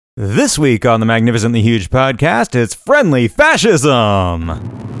This week on the Magnificently Huge podcast, it's Friendly Fascism!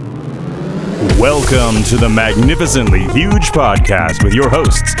 Welcome to the Magnificently Huge podcast with your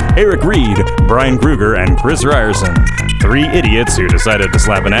hosts, Eric Reed, Brian Kruger, and Chris Ryerson. Three idiots who decided to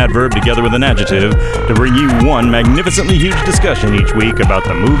slap an adverb together with an adjective to bring you one magnificently huge discussion each week about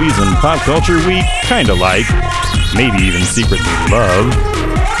the movies and pop culture we kinda like, maybe even secretly love,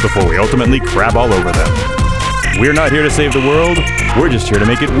 before we ultimately crab all over them. We're not here to save the world, we're just here to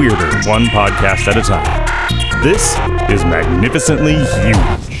make it weirder, one podcast at a time. This is Magnificently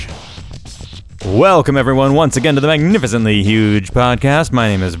Huge. Welcome everyone once again to the Magnificently Huge podcast. My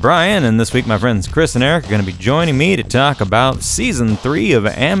name is Brian, and this week my friends Chris and Eric are going to be joining me to talk about Season 3 of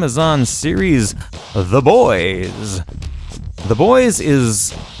Amazon's series, The Boys. The Boys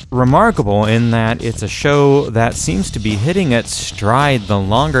is remarkable in that it's a show that seems to be hitting its stride the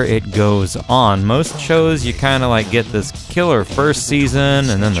longer it goes on. Most shows you kind of like get this killer first season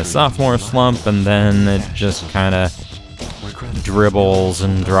and then the sophomore slump, and then it just kind of dribbles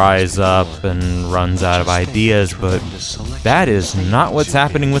and dries up and runs out of ideas, but that is not what's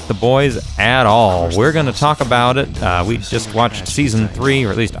happening with The Boys at all. We're going to talk about it. We just watched Season 3,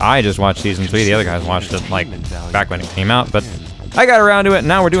 or at least I just watched Season 3. The other guys watched it like back when it came out, but I got around to it, and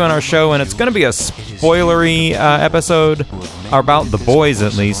now we're doing our show, and it's going to be a spoilery episode about The Boys,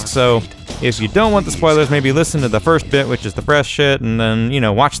 at least. So if you don't want the spoilers, maybe listen to the first bit, which is the fresh shit, and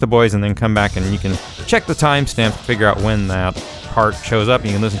then, watch The Boys, and then come back, and you can check the timestamp to figure out when that part shows up, and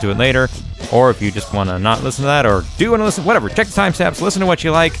you can listen to it later. Or if you just want to not listen to that, or do want to listen, whatever, check the timestamps, listen to what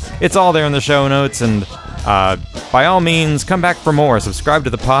you like. It's all there in the show notes, and by all means, come back for more. Subscribe to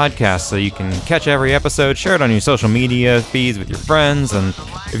the podcast so you can catch every episode. Share it on your social media feeds with your friends. And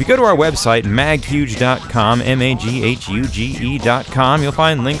if you go to our website, maghuge.com, maghuge.com, you'll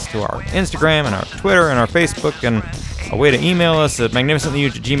find links to our Instagram and our Twitter and our Facebook, and a way to email us at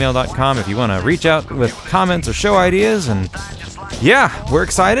magnificentlyhuge@gmail.com if you want to reach out with comments or show ideas. And yeah, we're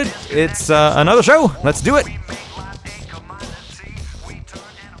excited. It's another show. Let's do it.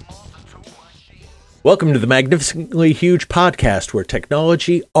 Welcome to the Magnificently Huge podcast, where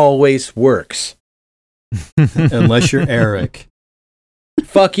technology always works. Unless you're Eric.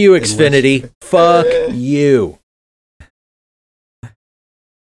 Fuck you, Xfinity. Fuck you. I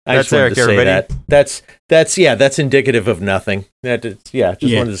That's just wanted Eric, to say everybody. that's indicative of nothing. Wanted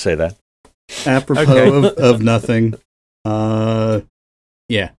to say that. Apropos of nothing.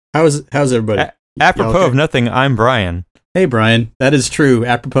 Yeah. How's everybody? Apropos of nothing, I'm Brian. Hey, Brian. That is true.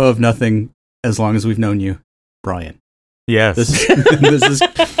 Apropos of nothing, as long as we've known you, Brian. Yes. This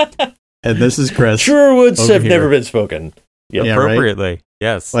is Chris. Truer words have here. never been spoken. Yep. Yeah, Appropriately. right?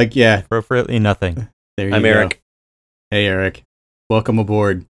 Yes. Yeah. Appropriately nothing. There you I'm go. Eric. Hey, Eric. Welcome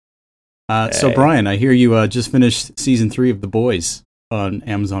aboard. So, Hey. Brian, I hear you just finished Season 3 of The Boys on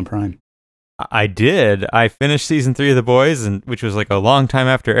Amazon Prime. I did. I finished Season 3 of The Boys, and which was like a long time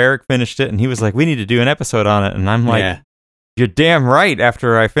after Eric finished it, and he was like, we need to do an episode on it. And I'm like, yeah. You're damn right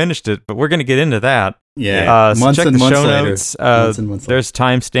after I finished it, but we're going to get into that. Yeah. So check the show notes. Months and months later. There's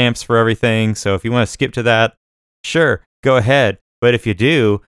timestamps for everything, so if you want to skip to that, sure, go ahead. But if you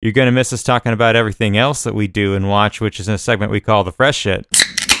do, you're going to miss us talking about everything else that we do and watch, which is in a segment we call The Fresh Shit.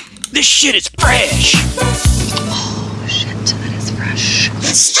 This shit is fresh. Oh, shit, that is fresh.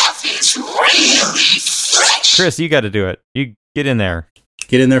 This stuff is really fresh. Chris, you got to do it. You get in there.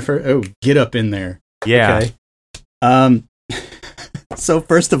 Get in there for... Oh, get up in there. Yeah. Okay. So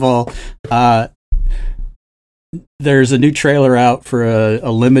first of all, there's a new trailer out for a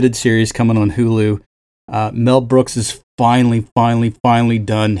limited series coming on Hulu. Mel Brooks has finally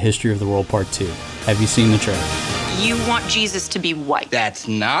done History of the World Part 2. Have you seen the trailer? You want Jesus to be white. That's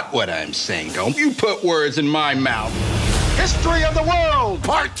not what I'm saying. Don't you put words in my mouth. History of the World,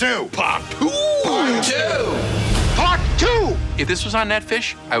 Part 2. Part 2. Part 2. Part 2. If this was on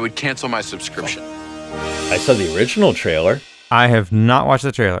Netfish, I would cancel my subscription. I saw the original trailer. I have not watched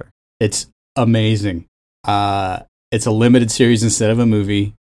the trailer. It's amazing. It's a limited series instead of a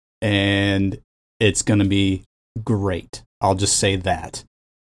movie, and it's going to be great. I'll just say that.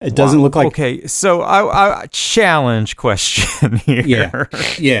 It doesn't look like... Okay, so I challenge question here.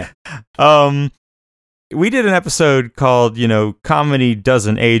 Yeah. We did an episode called, Comedy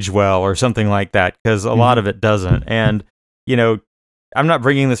Doesn't Age Well or something like that, because a lot of it doesn't. And, I'm not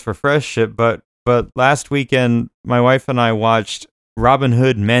bringing this for fresh shit, but last weekend, my wife and I watched Robin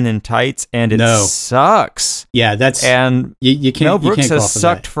Hood Men in Tights, and it sucks. Yeah, that's... And you can't, Mel Brooks you can't go has off of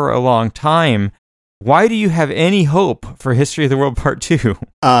sucked that. for a long time. Why do you have any hope for History of the World Part 2?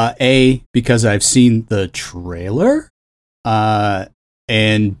 Because I've seen the trailer,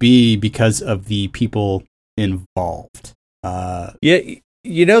 and B, because of the people involved. Yeah,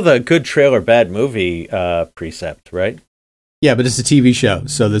 You know the good trailer, bad movie precept, right? Yeah, but it's a TV show,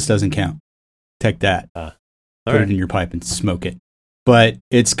 so this doesn't count. Take that. Put right. it in your pipe and smoke it. But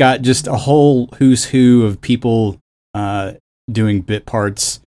it's got just a whole who's who of people doing bit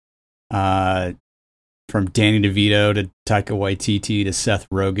parts, from Danny DeVito to Taika Waititi to Seth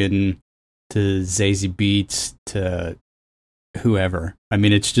Rogen to Zazie Beetz to whoever. I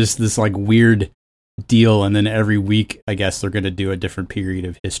mean, it's just this like weird deal, and then every week, I guess they're going to do a different period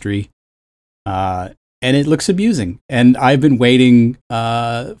of history. And it looks amusing. And I've been waiting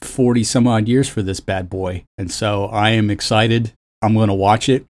 40 some odd years for this bad boy. And so I am excited. I'm going to watch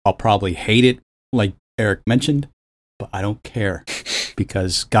it. I'll probably hate it, like Eric mentioned, but I don't care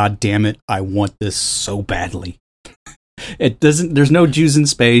because, God damn it, I want this so badly. There's no Jews in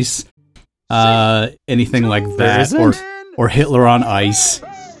space, anything like that, or Hitler on ice.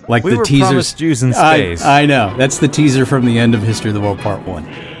 Like We the were teasers. promised Jews in space. I know. That's the teaser from the end of History of the World Part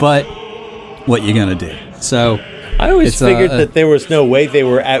 1. But what you gonna do? So I always figured that there was no way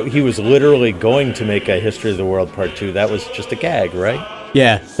he was literally going to make a History of the World Part 2. That was just a gag, right?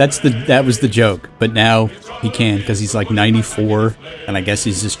 yeah, that was the joke. But now he can because he's like 94, and I guess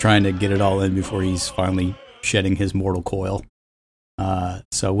he's just trying to get it all in before he's finally shedding his mortal coil.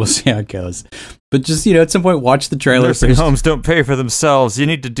 So we'll see how it goes. But just, at some point, watch the trailer. Nursing homes don't pay for themselves. You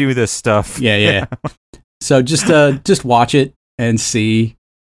need to do this stuff. Yeah. So just watch it and see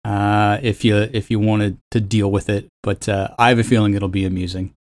if you wanted to deal with it. But I have a feeling it'll be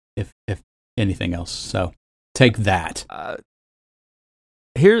amusing, if anything else. So take that.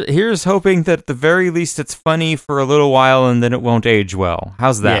 Here's hoping that at the very least it's funny for a little while and then it won't age well.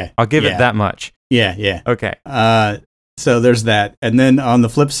 How's that? Yeah, I'll give it that much. Yeah. Okay. So there's that. And then on the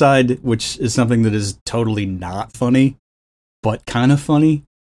flip side, which is something that is totally not funny, but kind of funny,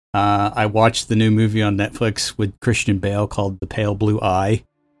 I watched the new movie on Netflix with Christian Bale called The Pale Blue Eye,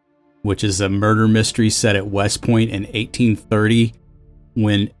 which is a murder mystery set at West Point in 1830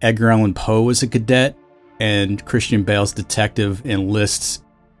 when Edgar Allan Poe was a cadet, and Christian Bale's detective enlists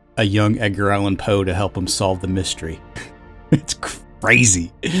a young Edgar Allan Poe to help him solve the mystery. It's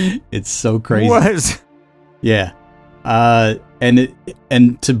crazy. It's so crazy. What? Yeah.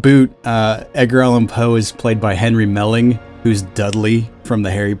 And to boot, Edgar Allan Poe is played by Henry Melling, who's Dudley from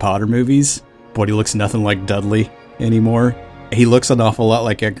the Harry Potter movies, but he looks nothing like Dudley anymore. He looks an awful lot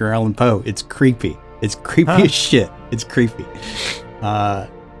like Edgar Allan Poe. It's creepy. It's creepy as shit. It's creepy.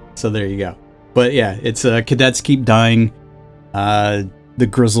 So there you go. But yeah, it's cadets keep dying. The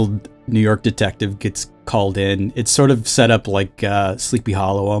grizzled New York detective gets called in. It's sort of set up like Sleepy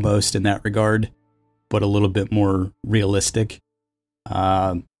Hollow almost in that regard, but a little bit more realistic.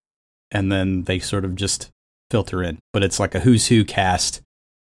 And then they sort of just filter in. But it's like a who's who cast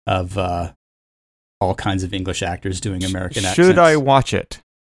of all kinds of English actors doing American accents. Should I watch it?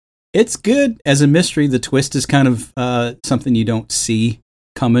 It's good as a mystery. The twist is kind of something you don't see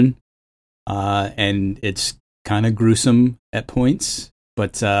coming. And it's kind of gruesome at points.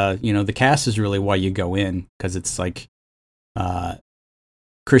 But, the cast is really why you go in, because it's like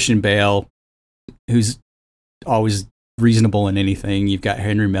Christian Bale, who's always reasonable in anything. You've got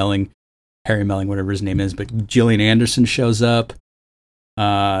Harry Melling, whatever his name is, but Gillian Anderson shows up.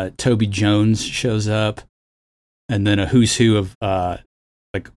 Toby Jones shows up. And then a who's who of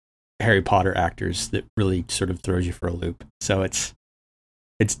like Harry Potter actors that really sort of throws you for a loop. So it's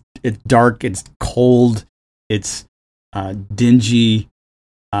dark, it's cold, it's dingy.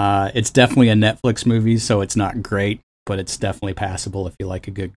 It's definitely a Netflix movie, so it's not great, but it's definitely passable if you like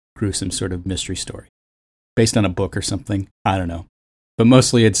a good gruesome sort of mystery story based on a book or something. I don't know, but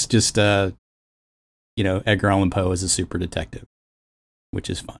mostly it's just Edgar Allan Poe as a super detective, which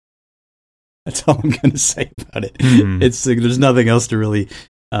is fun. That's all I'm going to say about it. It's there's nothing else to really.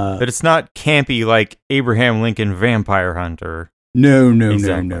 But it's not campy like Abraham Lincoln Vampire Hunter. No.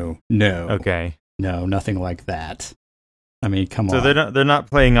 Okay. No, nothing like that. I mean, come on. So they're not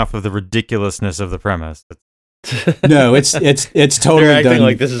playing off of the ridiculousness of the premise. No, it's totally They're acting done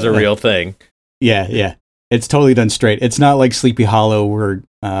like this is a real thing. Yeah. It's totally done straight. It's not like Sleepy Hollow where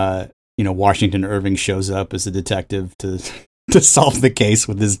Washington Irving shows up as a detective to solve the case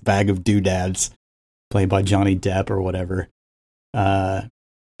with his bag of doodads, played by Johnny Depp or whatever.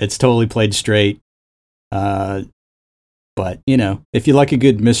 It's totally played straight. But if you like a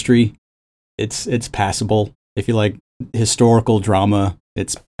good mystery, it's passable. If you like historical drama,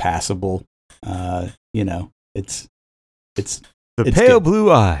 it's passable. It's The Pale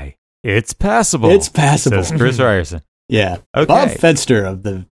Blue Eye. It's passable. It's passable. Says Chris Ryerson. Yeah. Okay. Bob Fenster of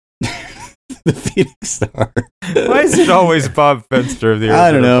the Phoenix Star. Why is it always Bob Fenster of the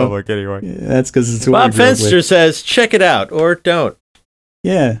I don't know. Republic anyway? Yeah, that's because it's Bob Fenster says, check it out, or don't.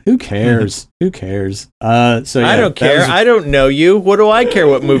 Yeah, who cares? Who cares? So yeah, I don't care. I don't know you. What do I care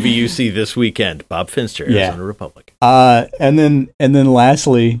what movie you see this weekend? Bob Finster, Arizona Republic. And then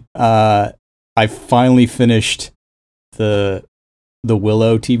lastly, I finally finished the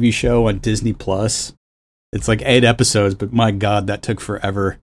Willow TV show on Disney Plus. It's like 8 episodes, but my God, that took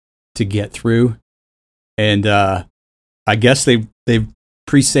forever to get through. And I guess they've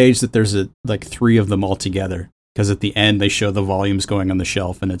presaged that there's like 3 of them all together. Because at the end, they show the volumes going on the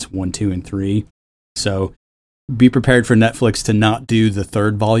shelf, and it's 1, 2, and 3. So be prepared for Netflix to not do the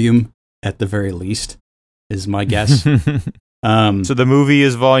 3rd volume at the very least, is my guess. So the movie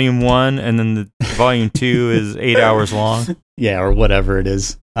is volume 1, and then the volume 2 is 8 hours long? Yeah, or whatever it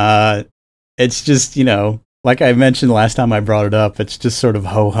is. It's just, like I mentioned last time I brought it up, it's just sort of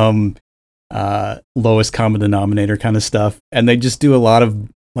ho-hum, lowest common denominator kind of stuff. And they just do a lot of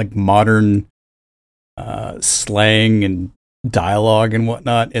like modern slang and dialogue and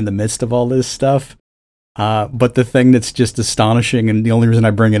whatnot in the midst of all this stuff. But the thing that's just astonishing, and the only reason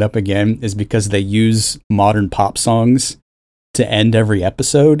I bring it up again, is because they use modern pop songs to end every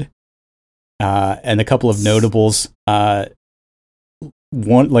episode. And a couple of notables.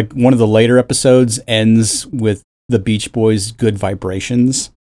 One of the later episodes ends with the Beach Boys' "Good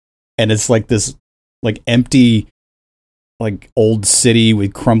Vibrations," and it's like this like empty, like old city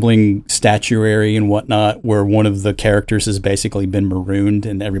with crumbling statuary and whatnot, where one of the characters has basically been marooned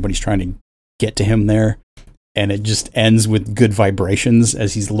and everybody's trying to get to him there. And it just ends with "Good Vibrations"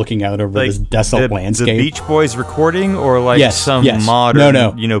 as he's looking out over this desolate landscape. The Beach Boys recording, or like yes.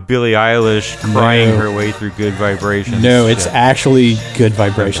 modern, Billie Eilish crying her way through "Good Vibrations"? No, it's actually "Good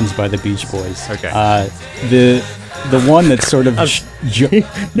Vibrations" by the Beach Boys. Okay. The one that's sort of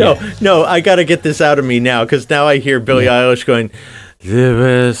No, I got to get this out of me now, because now I hear Billie Eilish going, "The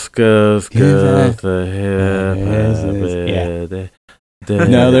West Coast, one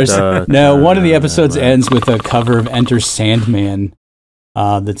of the episodes ends with a cover of Enter Sandman.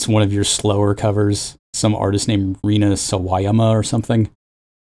 That's one of your slower covers. Some artist named Rina Sawayama or something.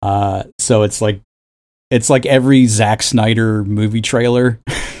 So it's like every Zack Snyder movie trailer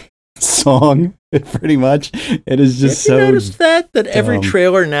song, pretty much. It is just Have so. you noticed that every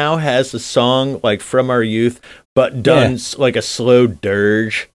trailer now has a song like from our youth, but done like a slow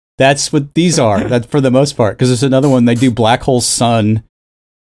dirge? That's what these are. That's for the most part, because there's another one they do, "Black Hole Sun"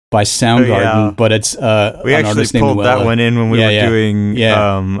 by Soundgarden, but it's we actually pulled that one in when we were doing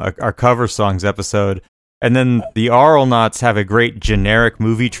our cover songs episode. And then the Auralnauts have a great generic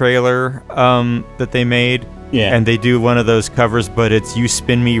movie trailer that they made. Yeah. And they do one of those covers, but it's "You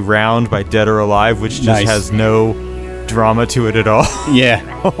Spin Me Round" by Dead or Alive, which just has no drama to it at all.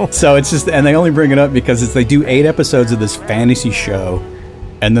 Yeah. So it's just, and they only bring it up because they do 8 episodes of this fantasy show,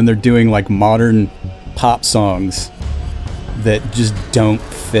 and then they're doing like modern pop songs that just don't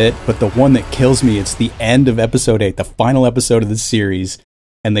fit. But the one that kills me, it's the end of episode 8, the final episode of the series,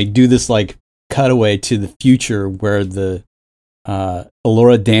 and they do this like cutaway to the future where the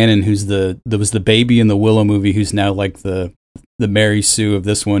Elora Danan, that was the baby in the Willow movie, who's now like the Mary Sue of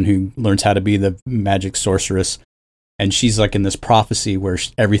this one, who learns how to be the magic sorceress, and she's like in this prophecy where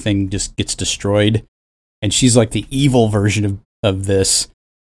everything just gets destroyed, and she's like the evil version of this,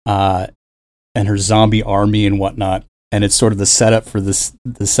 and her zombie army and whatnot. And it's sort of the setup for the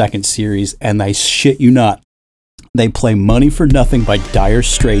second series, and I shit you not, they play "Money for Nothing" by Dire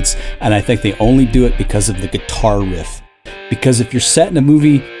Straits, and I think they only do it because of the guitar riff. Because if you're set in a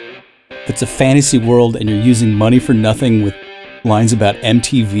movie that's a fantasy world and you're using "Money for Nothing" with lines about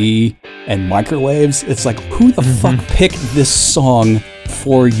MTV and microwaves, it's like, who the fuck picked this song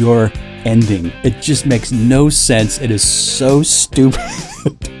for your ending? It just makes no sense. It is so stupid.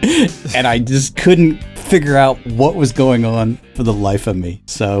 And I just couldn't figure out what was going on for the life of me.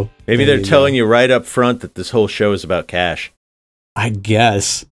 So maybe they're telling you right up front that this whole show is about cash. I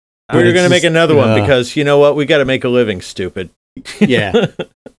guess. We're going to make another one because, you know what? We got to make a living, stupid. Yeah.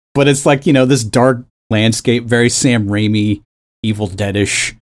 But it's like, this dark landscape, very Sam Raimi, Evil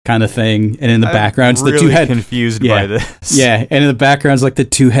Dead-ish kind of thing. And in the background, it's really the two-headed... confused by this. Yeah, and in the background's like the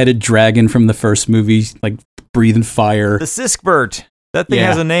two-headed dragon from the first movie, like breathing fire. The Siskbert. That thing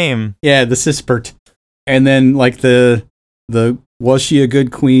has a name. Yeah, the Siskbert. And then like the was she a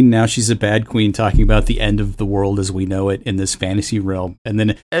good queen? Now she's a bad queen, talking about the end of the world as we know it in this fantasy realm. And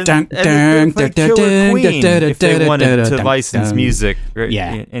then Killer Queen, if they wanted to license music.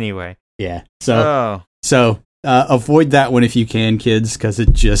 Yeah. Anyway. Yeah. So avoid that one if you can, kids, because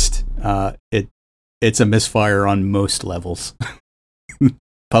it just it's a misfire on most levels.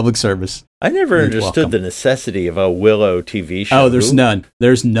 Public service. I never understood the necessity of a Willow TV show. Oh, there's none.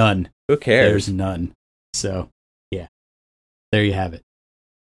 There's none. Who cares? There's none. So, yeah. There you have it.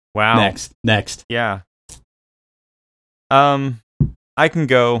 Wow. Next. Yeah. I can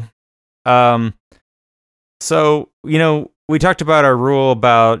go. So, we talked about our rule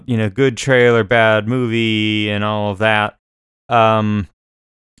about, good trailer, bad movie, and all of that.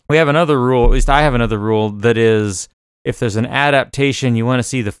 We have another rule, at least I have another rule, that is, if there's an adaptation, you want to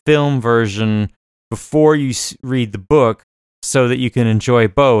see the film version before you read the book so that you can enjoy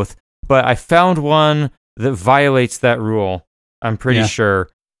both. But I found one that violates that rule, I'm pretty sure.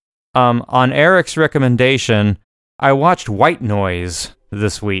 On Eric's recommendation, I watched White Noise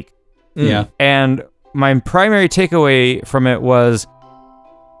this week. Yeah. And my primary takeaway from it was,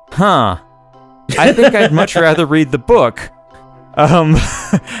 I think I'd much rather read the book.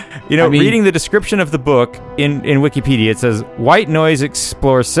 Reading the description of the book in Wikipedia, it says, White Noise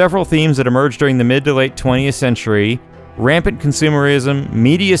explores several themes that emerged during the mid to late 20th century: rampant consumerism,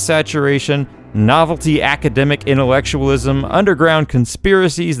 media saturation, novelty academic intellectualism, underground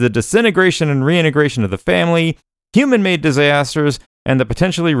conspiracies, the disintegration and reintegration of the family, human-made disasters, and the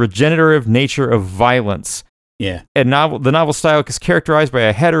potentially regenerative nature of violence. Yeah. The novel style is characterized by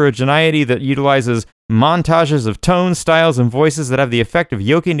a heterogeneity that utilizes montages of tones, styles, and voices that have the effect of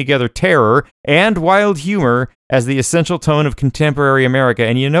yoking together terror and wild humor as the essential tone of contemporary America.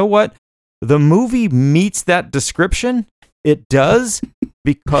 And you know what? The movie meets that description. It does,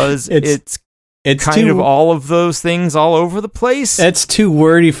 because it's kind of all of those things all over the place. It's too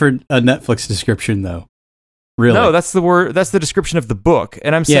wordy for a Netflix description, though. Really? No, that's the word. That's the description of the book.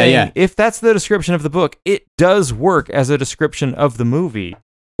 And I'm saying, if that's the description of the book, it does work as a description of the movie.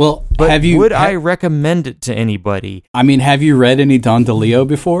 Well, but I recommend it to anybody? I mean, have you read any Don DeLeo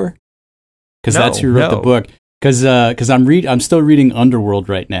before? Because that's who wrote the book. Because I'm still reading Underworld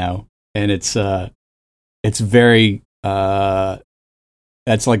right now, and it's very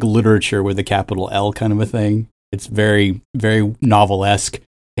that's like literature with a capital L kind of a thing. It's very, very novel-esque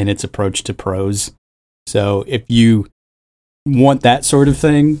in its approach to prose. So if you want that sort of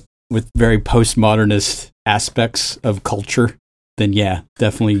thing with very postmodernist aspects of culture, then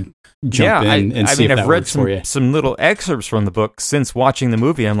definitely jump in and see if that works for you. I've read some little excerpts from the book since watching the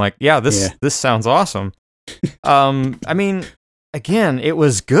movie. I'm like, this sounds awesome. I mean, again, it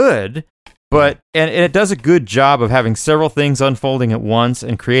was good, but and it does a good job of having several things unfolding at once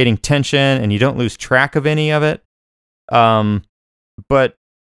and creating tension, and you don't lose track of any of it. But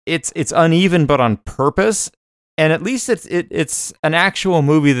it's uneven, but on purpose, and at least it's an actual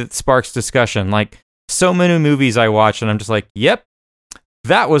movie that sparks discussion. Like so many movies I watch, and I'm just like, yep,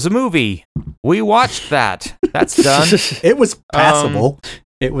 that was a movie. We watched that. That's done. It was passable.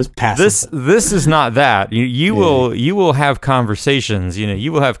 It was passable. This is not that. You will have conversations.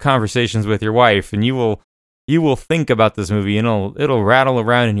 You will have conversations with your wife, and you will think about this movie, and it'll rattle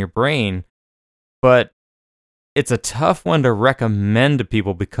around in your brain. But it's a tough one to recommend to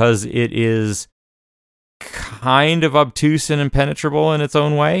people because it is kind of obtuse and impenetrable in its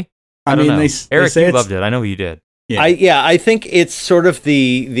own way. I don't know. Eric, you loved it. I know you did. Yeah. I think it's sort of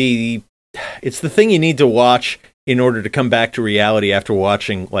it's the thing you need to watch in order to come back to reality after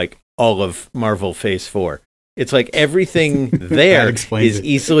watching like all of Marvel Phase 4. It's like everything there is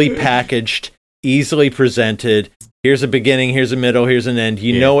easily packaged, easily presented. Here's a beginning, here's a middle, here's an end.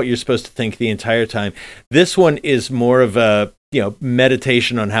 You know what you're supposed to think the entire time. This one is more of a,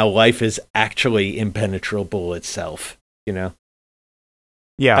 meditation on how life is actually impenetrable itself, Yeah.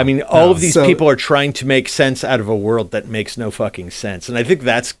 I mean, all of these people are trying to make sense out of a world that makes no fucking sense. And I think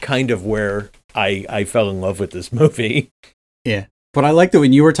that's kind of where I fell in love with this movie. Yeah. But I like that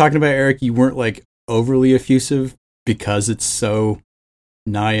when you were talking about Eric, you weren't like overly effusive because it's so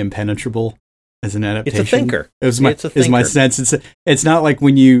nigh impenetrable. As an adaptation, it's a thinker. Is my sense. It's not like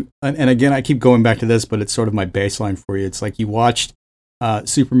when you and again I keep going back to this, but it's sort of my baseline for you. It's like you watched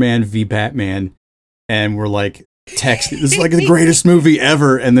Superman v Batman, and we're like texting. This is like the greatest movie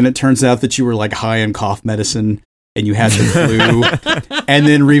ever, and then it turns out that you were like high on cough medicine and you had the flu, and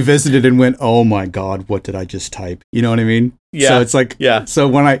then revisited and went, "Oh my god, what did I just type?" You know what I mean? Yeah. So it's like So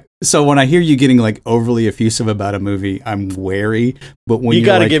when I hear you getting like overly effusive about a movie, I'm wary. But when you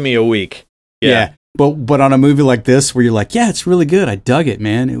got to give me a week. Yeah. But on a movie like this where you're like, yeah, it's really good. I dug it,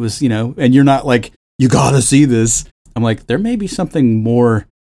 man. It was, and you're not like, you got to see this. I'm like, there may be something more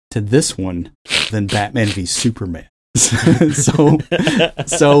to this one than Batman v Superman. So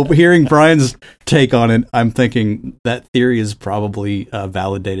hearing Brian's take on it, I'm thinking that theory is probably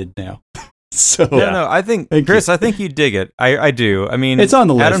validated now. So no, I think Chris, I think you dig it. I do. I mean, it's on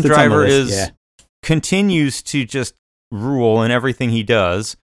the list. Adam Driver continues to just rule in everything he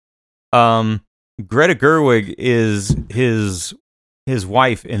does. Greta Gerwig is his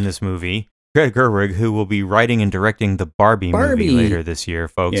wife in this movie. Greta Gerwig, who will be writing and directing the Barbie movie later this year,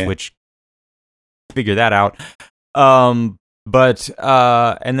 folks. Which figure that out. And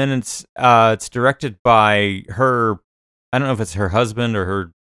then it's directed by her. I don't know if it's her husband or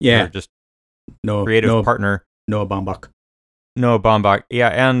her just creative partner, Noah Baumbach. Yeah,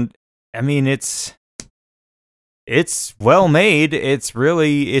 and I mean it's well made. It's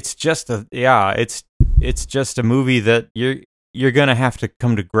just a movie that you're gonna have to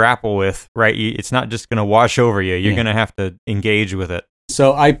come to grapple with, right? It's not just gonna wash over you. You're gonna have to engage with it.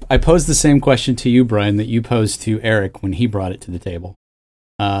 So I posed the same question to you, Brian, that you posed to Eric when he brought it to the table.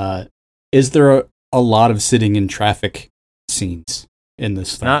 Is there a lot of sitting in traffic scenes in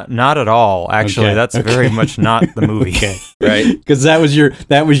this film? Not at all. Actually, Okay. That's very much not the movie. Right? Because that was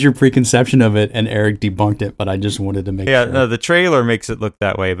your preconception of it, and Eric debunked it. But I just wanted to make sure. No, the trailer makes it look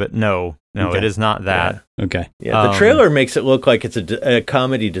that way, but no, Okay. it is not that. Okay. Yeah, the trailer makes it look like it's a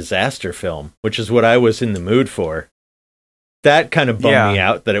comedy disaster film, which is what I was in the mood for. That kind of bummed me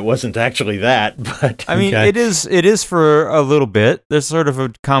out that it wasn't actually that, but I mean, it is for a little bit. There's sort of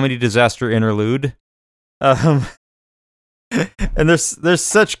a comedy disaster interlude. And there's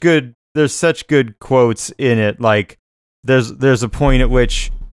such good quotes in it. Like there's a point at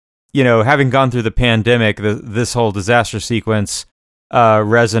which, having gone through the pandemic, this whole disaster sequence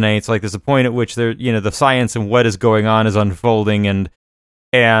resonates. Like there's a point at which the science and what is going on is unfolding, and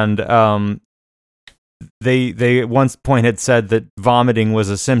they at one point had said that vomiting was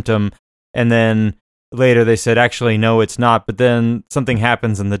a symptom, and then later they said actually no, it's not. But then something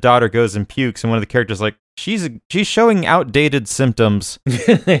happens and the daughter goes and pukes, and one of the characters is like, she's showing outdated symptoms,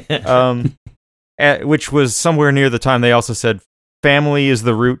 which was somewhere near the time they also said family is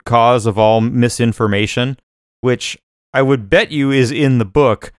the root cause of all misinformation, which I would bet you is in the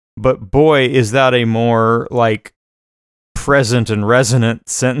book, but boy, is that a more like present and resonant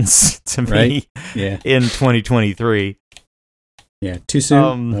sentence to me in 2023. Yeah, too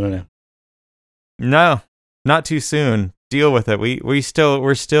soon? I don't know. No, not too soon. Deal with it. We're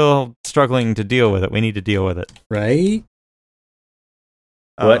still struggling to deal with it. We need to deal with it. Right?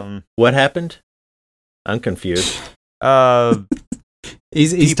 What happened? I'm confused.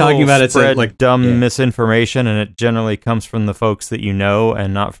 He's talking about it's like dumb misinformation, and it generally comes from the folks that you know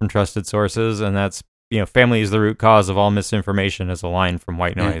and not from trusted sources, and that's family is the root cause of all misinformation is a line from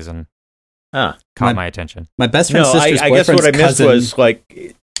White Noise, and caught my attention. My best friend's sister's I guess what I missed cousin was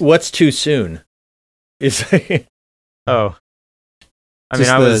like, what's too soon? Is oh, I mean,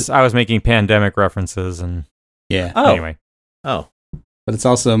 I was making pandemic references, and anyway. Oh, but it's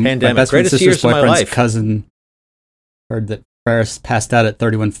also pandemic. My best friend's Greatest sister's years of my boyfriend's life. cousin heard that Ferris passed out at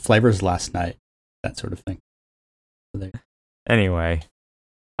 31 Flavors last night. That sort of thing. So anyway.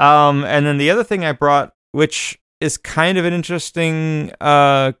 And then the other thing I brought, which is kind of an interesting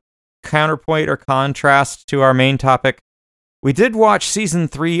counterpoint or contrast to our main topic, we did watch season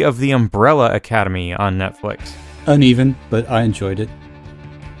 3 of The Umbrella Academy on Netflix. Uneven, but I enjoyed it.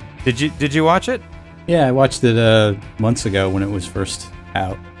 Did you watch it? Yeah, I watched it months ago when it was first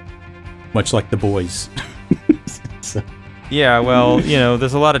out. Much like The Boys. So. Yeah, well,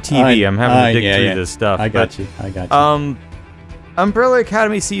 there's a lot of TV. I'm having to dig through this stuff. I got you. Umbrella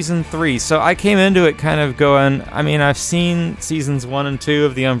Academy Season 3. So I came into it kind of going, I mean, I've seen Seasons 1 and 2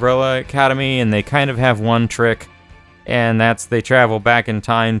 of the Umbrella Academy, and they kind of have one trick, and that's they travel back in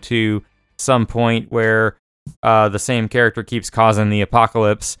time to some point where the same character keeps causing the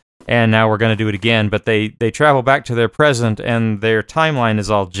apocalypse, and now we're going to do it again. But they travel back to their present, and their timeline is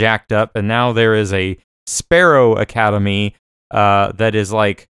all jacked up, and now there is a Sparrow Academy that is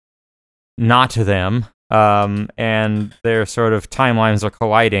like not to them. And their sort of timelines are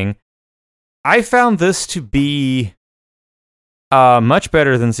colliding. I found this to be much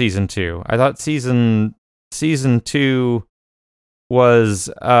better than season 2. I thought season 2 was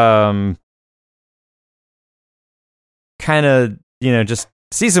kind of, just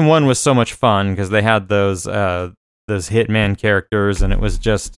season 1 was so much fun because they had those hitman characters and it was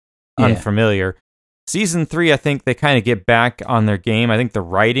just unfamiliar. Season 3, I think they kind of get back on their game. I think the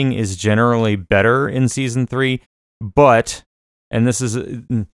writing is generally better in season 3, but, and this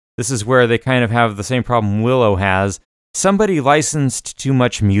is where they kind of have the same problem Willow has, somebody licensed too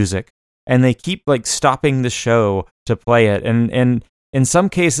much music, and they keep like stopping the show to play it, and in some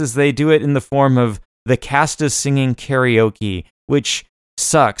cases they do it in the form of the cast is singing karaoke, which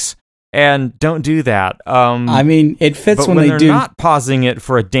sucks. And don't do that. I mean, it fits when they're they do. Not pausing it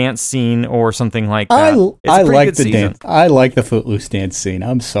for a dance scene or something like that. I like the dance. I like the Footloose dance scene.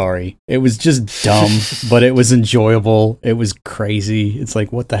 I'm sorry, it was just dumb, but it was enjoyable. It was crazy. It's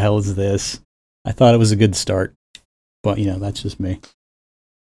like, what the hell is this? I thought it was a good start, but that's just me.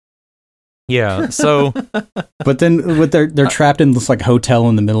 Yeah, so But then they're trapped in this like hotel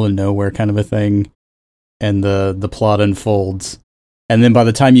in the middle of nowhere kind of a thing, and the plot unfolds. And then by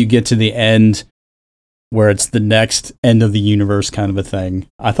the time you get to the end, where it's the next end of the universe kind of a thing,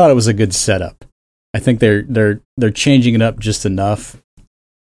 I thought it was a good setup. I think they're changing it up just enough.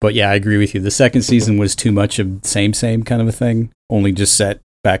 But yeah, I agree with you. The second season was too much of same kind of a thing, only just set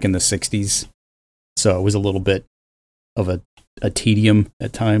back in the 60s. So it was a little bit of a tedium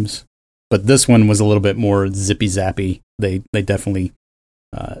at times. But this one was a little bit more zippy zappy. They definitely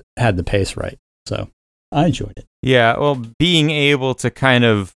had the pace right. So I enjoyed it. yeah, well, being able to kind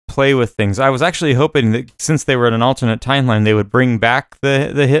of play with things. I was actually hoping that since they were in an alternate timeline, they would bring back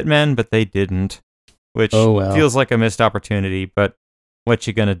the Hitmen, but they didn't, which feels like a missed opportunity. But what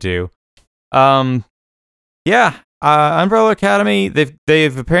you gonna do? Yeah, Umbrella Academy.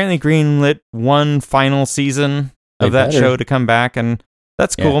 They've apparently greenlit one final season of that show to come back, and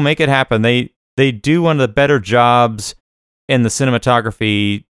that's cool. Yeah. Make it happen. They do one of the better jobs in the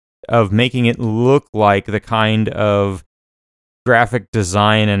cinematography of making it look like the kind of graphic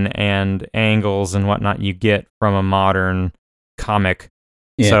design and angles and whatnot you get from a modern comic.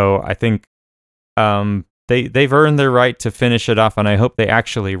 Yeah. So I think they've earned their right to finish it off, and I hope they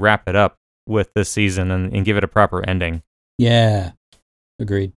actually wrap it up with this season and give it a proper ending. Yeah,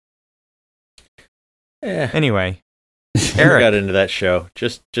 agreed. Anyway, I Eric, got into that show.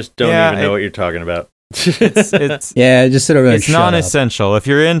 Just don't Yeah, even know what you're talking about. it's Yeah, just sit over there and it's shut up. non-essential. If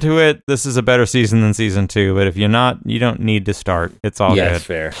you're into it, this is a better season than season 2. But if you're not, you don't need to start. It's all That's good.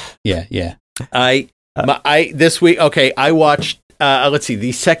 fair. Yeah. I this week. Okay, I watched. Let's see,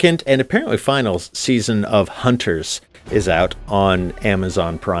 the second and apparently final season of Hunters is out on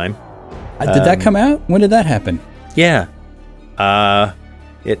Amazon Prime. Did that come out? When did that happen? Yeah,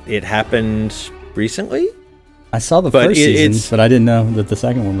 it happened recently. I saw the But first it- season, it's- but I didn't know that the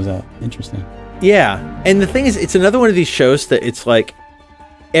second one was out. Interesting. Yeah, and the thing is, it's another one of these shows that it's like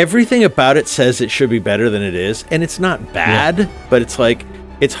everything about it says it should be better than it is, and it's not bad, but it's like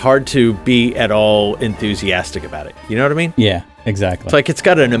it's hard to be at all enthusiastic about it. You know what I mean? Yeah, exactly. It's like it's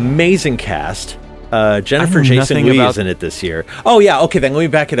got an amazing cast. Jennifer I know Jason nothing Leigh about- is in it this year. Oh yeah, okay, then let me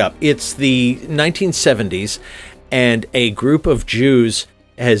back it up. It's the 1970s, and a group of Jews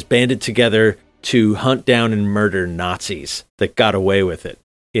has banded together to hunt down and murder Nazis that got away with it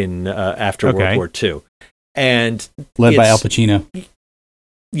in after Okay. World War II. And Led by Al it's- Pacino.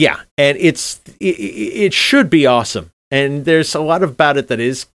 yeah, and it should be awesome. And there's a lot about it that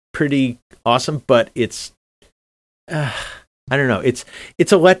is pretty awesome, but it's I don't know. It's a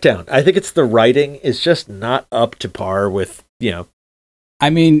letdown. I think it's the writing is just not up to par with, I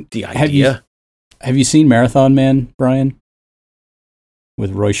mean, the idea. have you seen Marathon Man, Brian?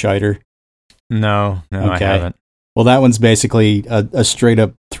 With Roy Scheider? No, I Okay. haven't. Well, that one's basically a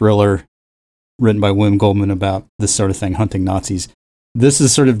straight-up thriller written by Wim Goldman about this sort of thing, hunting Nazis. This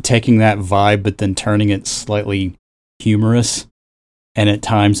is sort of taking that vibe, but then turning it slightly humorous, and at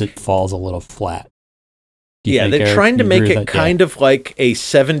times it falls a little flat. Do you Yeah, think, they're Eric, trying to you make agree it with that? kind of like a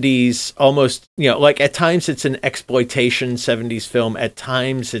 70s, almost, like at times it's an exploitation 70s film. At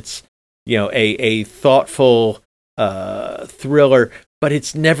times it's, a thoughtful thriller, but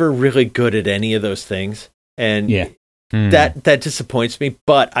it's never really good at any of those things. And Yeah. that disappoints me,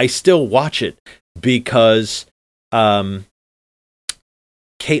 but I still watch it because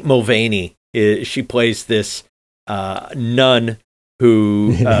Kate Mulvaney, she plays this nun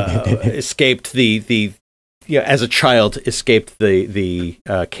who escaped as a child escaped the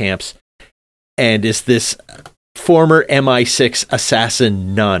camps, and is this former MI6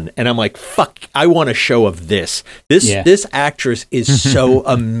 assassin nun. And I'm like, fuck, I want a show of this. This actress is so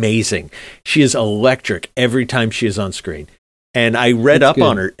amazing. She is electric every time she is on screen. And I read That's up good.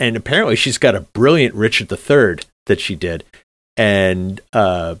 on her, and apparently she's got a brilliant Richard III that she did. And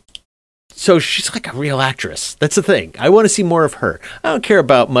so she's like a real actress. That's the thing. I want to see more of her. I don't care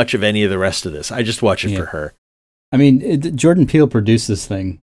about much of any of the rest of this. I just watch it for her. I mean, Jordan Peele produced this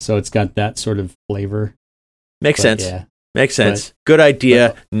thing, so it's got that sort of flavor. Makes But, sense. yeah. Makes sense. But- Good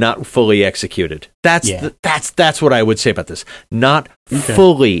idea, not fully executed. That's Yeah. that's what I would say about this. Not Okay.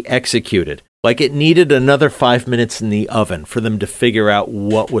 fully executed. Like it needed another 5 minutes in the oven for them to figure out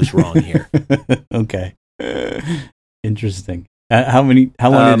what was wrong here. Okay. Interesting. How long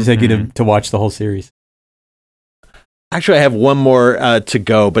did it take you to watch the whole series? Actually, I have one more to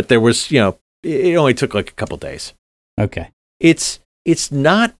go, but there was, it only took like a couple days. Okay. It's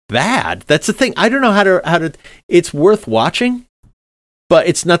not bad. That's the thing. I don't know how to. It's worth watching, but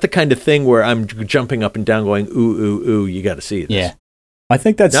it's not the kind of thing where I'm jumping up and down, going, "Ooh, ooh, ooh!" You got to see this. Yeah. I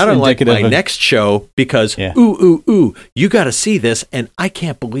think that's not unlike indicative my of next show, because ooh, you got to see this, and I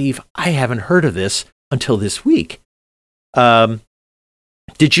can't believe I haven't heard of this until this week.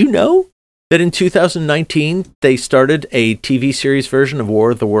 Did you know that in 2019 they started a TV series version of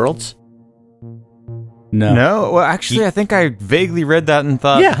War of the Worlds? No. Well, actually, I think I vaguely read that and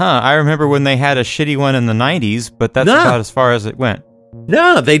thought, I remember when they had a shitty one in the 90s, but that's about as far as it went.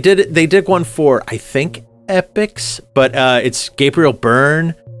 No, they did it. They did one for, I think, Epix, but it's Gabriel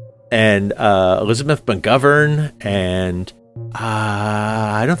Byrne and Elizabeth McGovern, and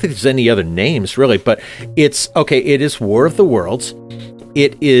I don't think there's any other names really, but it is War of the Worlds.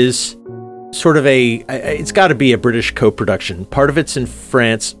 It is sort of it's got to be a British co-production. Part of it's in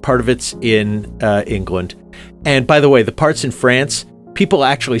France, part of it's in England. And by the way, the parts in France, people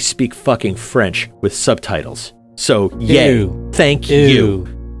actually speak fucking French with subtitles. So, yay. Thank you.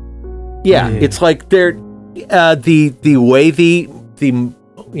 Yeah, it's like they're the way the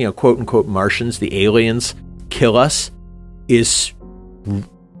quote unquote Martians, the aliens, kill us is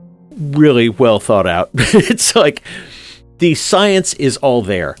really well thought out. It's like the science is all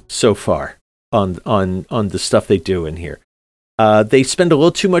there so far on the stuff they do in here. They spend a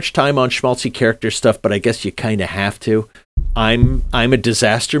little too much time on schmaltzy character stuff, but I guess you kind of have to. I'm a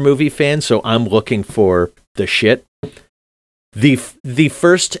disaster movie fan, so I'm looking for the shit. The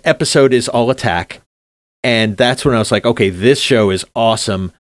first episode is all attack, and that's when I was like, okay, this show is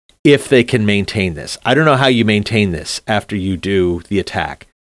awesome if they can maintain this. I don't know how you maintain this after you do the attack,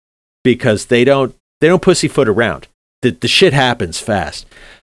 because they don't pussyfoot around. The shit happens fast.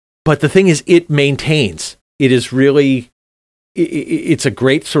 But the thing is, it maintains. It is really, it's a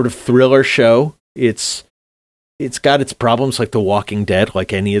great sort of thriller show. It's got its problems like The Walking Dead,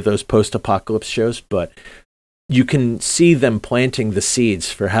 like any of those post-apocalypse shows, but you can see them planting the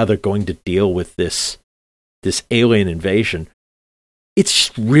seeds for how they're going to deal with this alien invasion.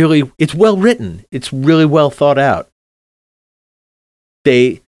 It's well written. It's really well thought out.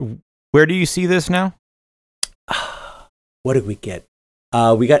 Where do you see this now? What did we get?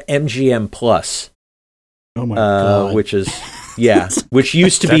 We got MGM Plus. Oh my God. Which is, which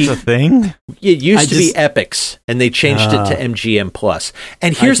used to be a thing. It used to be Epix, and they changed it to MGM Plus.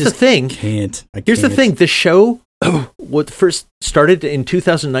 And here's the thing. Here's the thing. The show, what first started in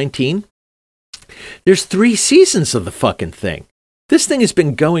 2019. There's 3 seasons of the fucking thing. This thing has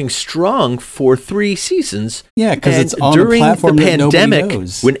been going strong for 3 seasons. Yeah, because it's on during a platform the that pandemic, nobody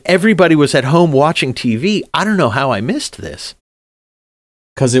knows. when everybody was at home watching TV. I don't know how I missed this.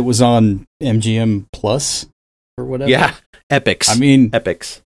 Because it was on MGM Plus or whatever. Yeah, Epix.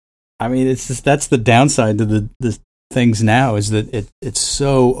 Epix. I mean, it's just, that's the downside to the things now, is that it's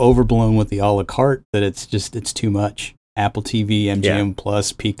so overblown with the a la carte that it's too much. Apple TV, MGM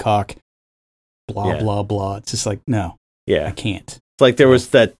Plus, Peacock, blah blah. It's just like, no. Yeah, I can't. It's like there was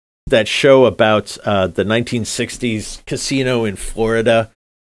that show about the 1960s casino in Florida,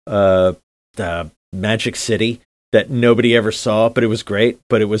 the Magic City, that nobody ever saw, but it was great.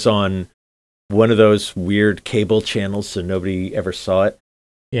 But it was on one of those weird cable channels, so nobody ever saw it.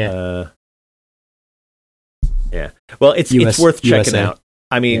 Yeah. Well, it's worth checking out.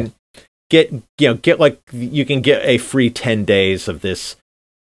 I mean, get like, you can get a free 10 days of this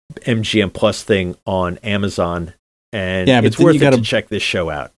MGM Plus thing on Amazon. And it's worth it to check this show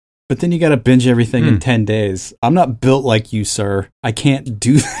out. But then you got to binge everything in 10 days. I'm not built like you, sir. I can't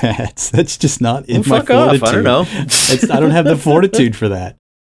do that. That's just not in my fortitude. I don't know. I don't have the fortitude for that.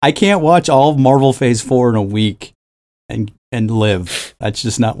 I can't watch all of Marvel Phase 4 in a week and live. That's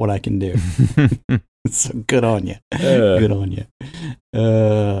just not what I can do. So good on you. Good on you.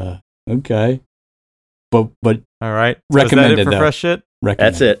 Okay. But all right. Recommended, is that it for fresh shit?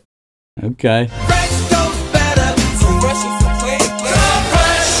 That's it. Okay.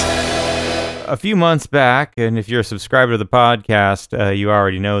 A few months back, and if you're a subscriber to the podcast, you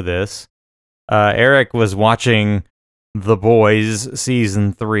already know this. Eric was watching The Boys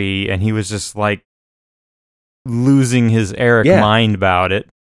season 3, and he was just like losing his Eric mind about it,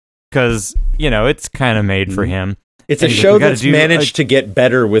 because it's kind of made for him. It's a show that's managed to get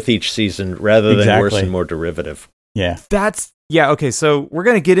better with each season rather than worse and more derivative. Yeah, okay. So we're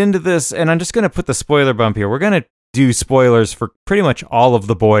gonna get into this, and I'm just gonna put the spoiler bump here. We're gonna do spoilers for pretty much all of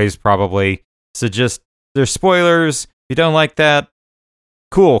The Boys, probably. So there's spoilers. If you don't like that,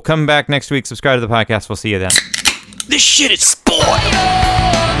 cool. Come back next week. Subscribe to the podcast. We'll see you then. This shit is spoiled.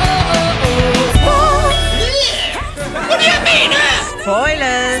 What do you mean?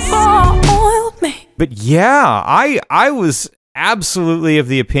 Spoilers. Spoiled me. But yeah, I was absolutely of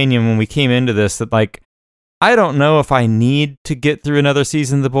the opinion when we came into this that, like, I don't know if I need to get through another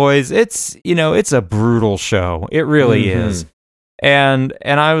season of The Boys. It's a brutal show. It really is. And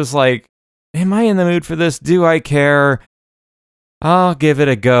I was like, am I in the mood for this? Do I care? I'll give it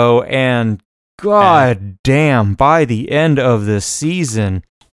a go. And god damn, by the end of this season,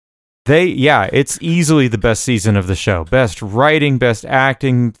 it's easily the best season of the show. Best writing, best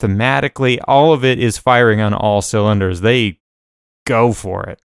acting, thematically, all of it is firing on all cylinders. They go for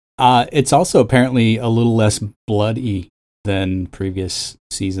it. It's also apparently a little less bloody than previous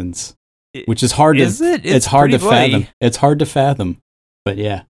seasons, which is hard to. Is it? It's hard to bloody. fathom. It's hard to fathom, but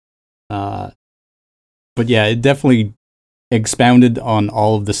yeah, it definitely expounded on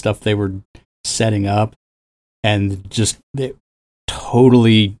all of the stuff they were setting up, and just it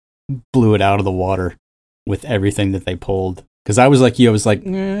totally blew it out of the water with everything that they pulled. Because I was like you,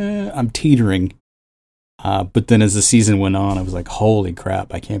 I'm teetering. But then as the season went on, I was like, holy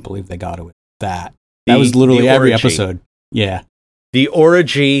crap, I can't believe they got it with that. That was literally every episode. Yeah. The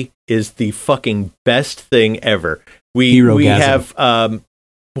orgy is the fucking best thing ever. We Hero-gasm. have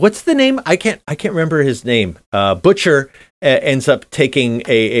what's the name? I can't remember his name. Butcher ends up taking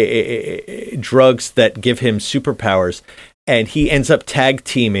a drugs that give him superpowers, and he ends up tag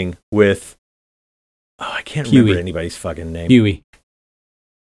teaming with I can't remember anybody's fucking name. Huey.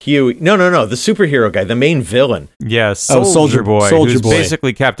 No, the superhero guy, the main villain. Yeah, Soldier Boy, Soldier who's Boy.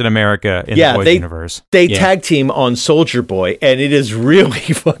 basically Captain America in the Boys universe. They tag team on Soldier Boy, and it is really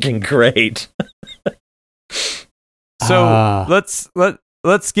fucking great. So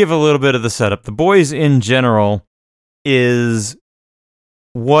let's give a little bit of the setup. The Boys in general is,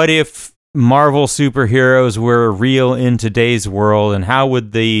 what if Marvel superheroes were real in today's world, and how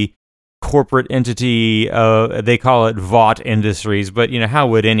would the corporate entity, they call it Vought Industries, but how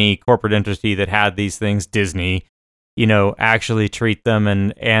would any corporate entity that had these things, Disney, actually treat them?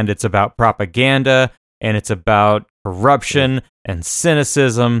 And it's about propaganda, and it's about corruption and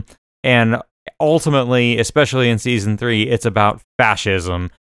cynicism, and ultimately, especially in season 3, it's about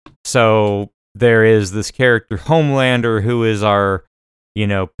fascism. So there is this character Homelander, who is our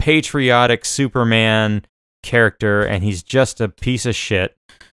patriotic Superman character, and he's just a piece of shit.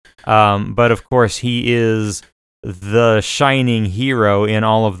 But of course, he is the shining hero in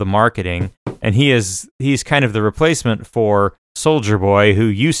all of the marketing, and he's kind of the replacement for Soldier Boy, who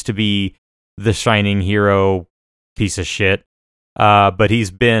used to be the shining hero piece of shit. But he's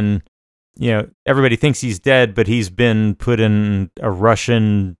been, everybody thinks he's dead, but he's been put in a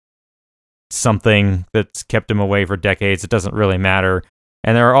Russian something that's kept him away for decades. It doesn't really matter.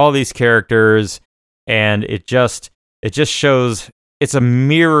 And there are all these characters, and it just shows. It's a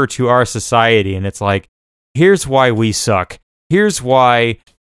mirror to our society, and it's like, here's why we suck. Here's why,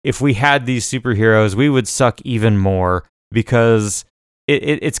 if we had these superheroes, we would suck even more, because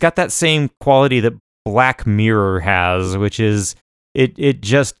it's got that same quality that Black Mirror has, which is it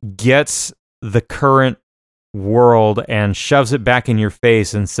just gets the current world and shoves it back in your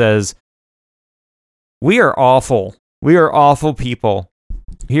face and says, we are awful. We are awful people.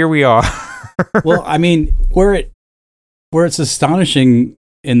 Here we are. Well, I mean, where it's astonishing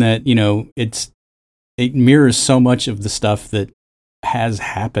in that, it mirrors so much of the stuff that has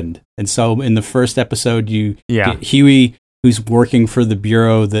happened. And so in the first episode, you get Huey, who's working for the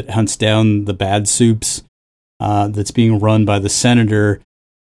bureau that hunts down the bad soups, that's being run by the senator,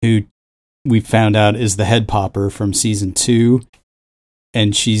 who we found out is the head popper from season 2.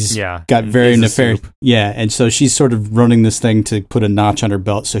 And she's got very nefarious. Yeah, and so she's sort of running this thing to put a notch on her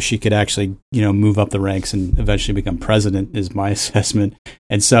belt so she could actually, move up the ranks and eventually become president, is my assessment.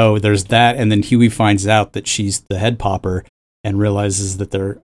 And so there's that, and then Huey finds out that she's the head popper and realizes that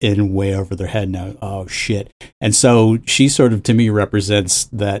they're in way over their head now. Oh, shit. And so she sort of, to me, represents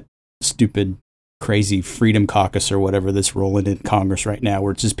that stupid, crazy Freedom Caucus or whatever that's rolling in Congress right now,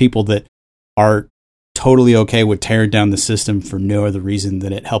 where it's just people that are totally okay with tearing down the system for no other reason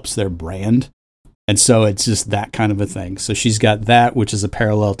than it helps their brand. And so it's just that kind of a thing. So she's got that, which is a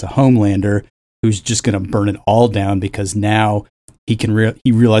parallel to Homelander, who's just going to burn it all down because now he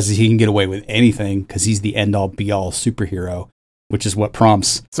realizes he can get away with anything because he's the end-all be-all superhero, which is what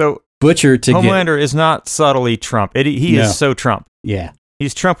prompts Butcher to Homelander is not subtly Trump. He is so Trump. Yeah.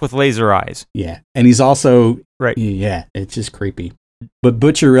 He's Trump with laser eyes. Yeah. And he's also... Right. Yeah, it's just creepy. But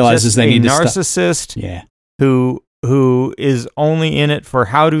Butcher realizes they need to stop. Narcissist. Yeah. Who is only in it for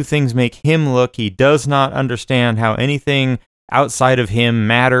how do things make him look. He does not understand how anything outside of him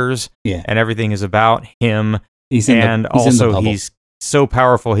matters. Yeah. And everything is about him. He's so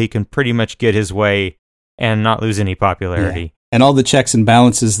powerful he can pretty much get his way and not lose any popularity. Yeah. And all the checks and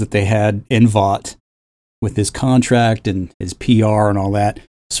balances that they had in Vought with his contract and his PR and all that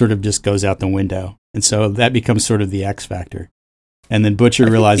sort of just goes out the window. And so that becomes sort of the X factor. And then Butcher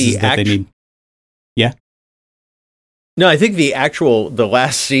realizes that they need... Yeah? No, I think the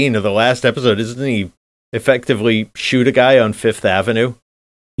last scene of the last episode, isn't he effectively shoot a guy on Fifth Avenue?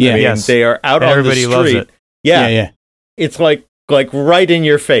 Yeah, I mean, yes. they are out Everybody on the loves street. it. Yeah. It's like right in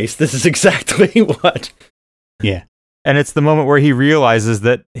your face. This is exactly what. Yeah. And it's the moment where he realizes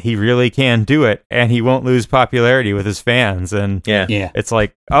that he really can do it and he won't lose popularity with his fans. And Yeah. it's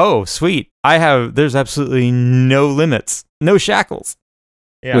like, oh, sweet. There's absolutely no limits, no shackles.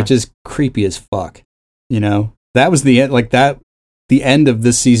 Yeah. Which is creepy as fuck. You know, that was the end. Like that, the end of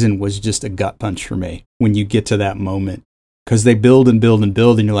this season was just a gut punch for me when you get to that moment, because they build and build and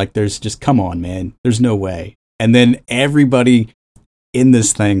build, and you're like, "There's just come on, man. There's no way." And then everybody in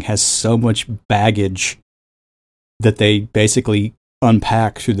this thing has so much baggage that they basically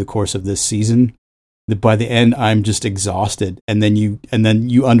unpack through the course of this season that by the end I'm just exhausted. And then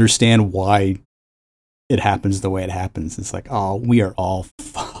you understand why it happens the way it happens. It's like, oh, we are all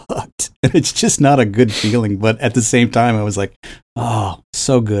fucked. And it's just not a good feeling. But at the same time, I was like, oh,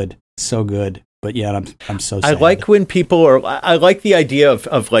 so good. So good. But yeah, I'm so sad. I like when people I like the idea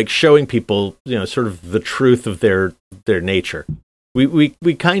of like showing people, you know, sort of the truth of their nature. We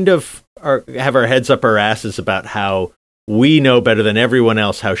kind of have our heads up our asses about how we know better than everyone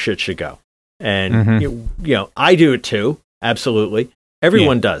else how shit should go. And, you know, I do it too. Absolutely.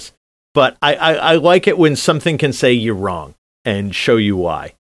 Everyone does. But I like it when something can say you're wrong and show you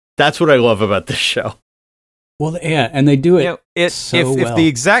why. That's what I love about this show. Well, yeah, and they do it, so well. If the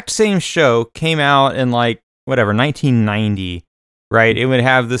exact same show came out in like, whatever, 1990, right, it would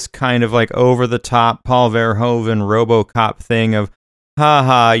have this kind of like over-the-top Paul Verhoeven RoboCop thing of,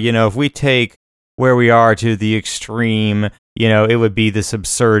 haha, you know, if we take where we are to the extreme, you know, it would be this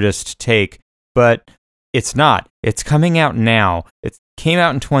absurdist take. But it's not. It's coming out now. It came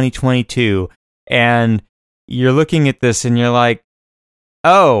out in 2022, and you're looking at this and you're like,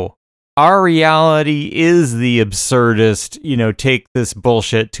 oh, our reality is the absurdist, you know, take this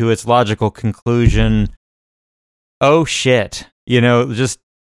bullshit to its logical conclusion. Oh shit. You know, just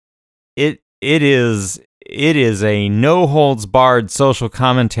it is a no holds barred social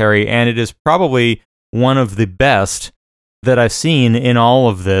commentary, and it is probably one of the best that I've seen in all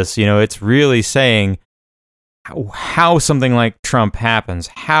of this. You know, it's really saying how something like Trump happens,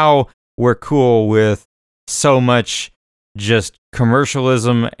 how we're cool with so much just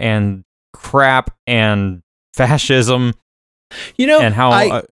commercialism and crap and fascism, you know, and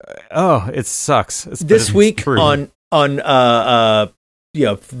how it sucks. This week on you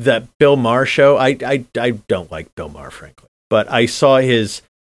know, that Bill Maher show, I don't like Bill Maher, frankly, but I saw his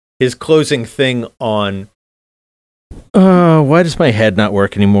closing thing on why does my head not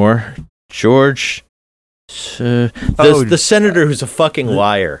work anymore? George, the senator who's a fucking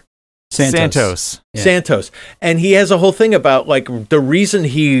liar. Santos. Yeah. Santos. And he has a whole thing about like the reason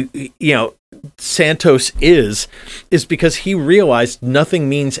he, you know, Santos is because he realized nothing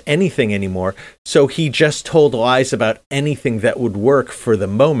means anything anymore. So he just told lies about anything that would work for the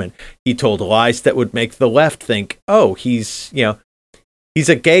moment. He told lies that would make the left think, oh, he's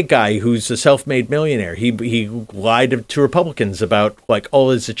a gay guy who's a self-made millionaire. He lied to Republicans about like all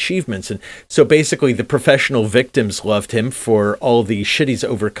his achievements. And so basically the professional victims loved him for all the shit he's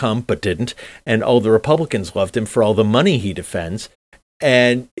overcome but didn't. And all the Republicans loved him for all the money he defends.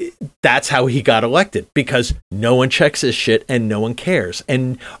 And that's how he got elected, because no one checks his shit and no one cares.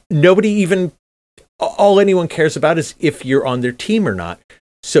 And nobody even, all anyone cares about is if you're on their team or not.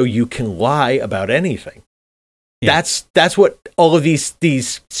 So you can lie about anything. Yeah. That's what all of these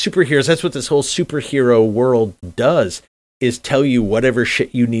superheroes, that's what this whole superhero world does, is tell you whatever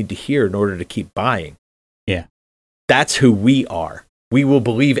shit you need to hear in order to keep buying. Yeah. That's who we are. We will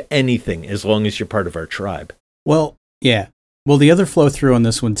believe anything as long as you're part of our tribe. Well, yeah. Well, the other flow through on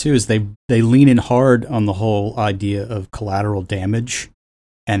this one too is they lean in hard on the whole idea of collateral damage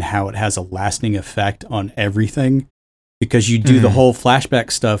and how it has a lasting effect on everything, because you do the whole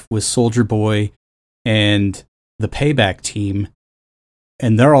flashback stuff with Soldier Boy and the Payback team,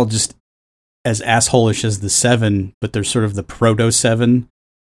 and they're all just as assholish as the Seven, but they're sort of the proto Seven,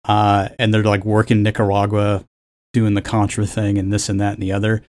 and they're like working Nicaragua, doing the Contra thing and this and that and the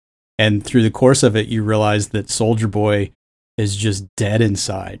other. And through the course of it, you realize that Soldier Boy is just dead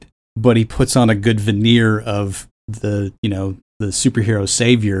inside, but he puts on a good veneer of the superhero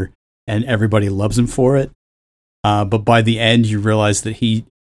savior, and everybody loves him for it. But by the end, you realize that he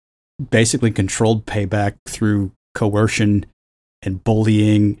basically controlled Payback through coercion and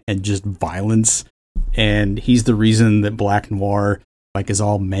bullying and just violence, and he's the reason that Black Noir like is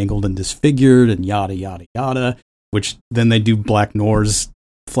all mangled and disfigured and yada yada yada. Which then they do Black Noir's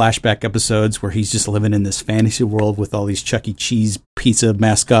flashback episodes where he's just living in this fantasy world with all these Chuck E. Cheese pizza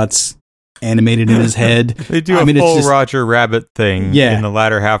mascots animated in his head. They do a full Roger Rabbit thing in the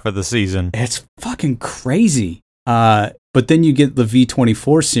latter half of the season. It's fucking crazy. But then you get the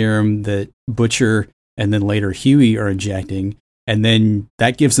V24 serum that Butcher and then later Huey are injecting, and then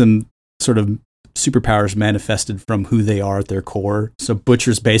that gives them sort of superpowers manifested from who they are at their core. So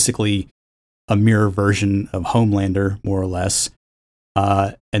Butcher's basically a mirror version of Homelander, more or less.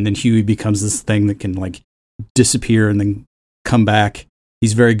 And then Huey becomes this thing that can like disappear and then come back.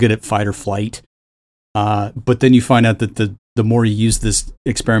 He's very good at fight or flight. But then you find out that the more you use this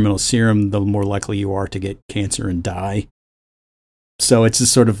experimental serum, the more likely you are to get cancer and die. So it's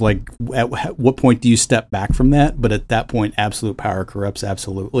just sort of like, at what point do you step back from that? But at that point, absolute power corrupts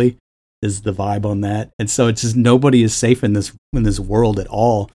absolutely, is the vibe on that. And so it's just nobody is safe in this world at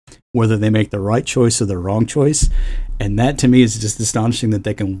all, whether they make the right choice or the wrong choice. And that to me is just astonishing that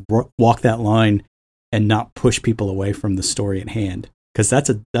they can walk that line and not push people away from the story at hand. Because that's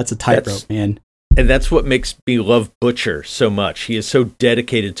a tightrope, man. And that's what makes me love Butcher so much. He is so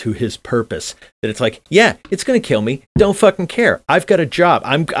dedicated to his purpose that it's like, yeah, it's going to kill me. Don't fucking care. I've got a job.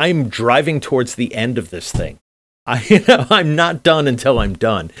 I'm driving towards the end of this thing. I'm not done until I'm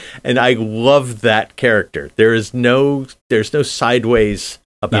done. And I love that character. There's no sideways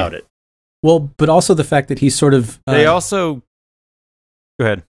about it. Well, but also the fact that he's sort of... Go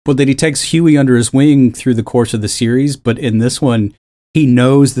ahead. Well, that he takes Huey under his wing through the course of the series, but in this one, he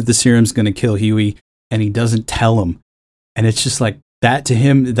knows that the serum's going to kill Huey, and he doesn't tell him. And it's just like, that to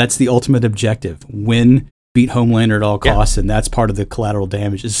him, that's the ultimate objective. Win, beat Homelander at all costs, and that's part of the collateral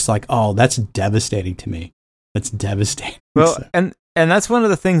damage. It's just like, oh, that's devastating to me. That's devastating. Well, and that's one of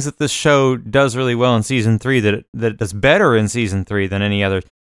the things that this show does really well in season 3, that it does better in season 3 than any other.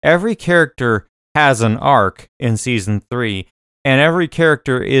 Every character has an arc in season 3, and every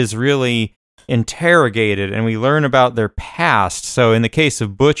character is really interrogated, and we learn about their past. So in the case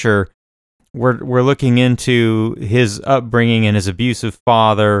of Butcher, we're looking into his upbringing and his abusive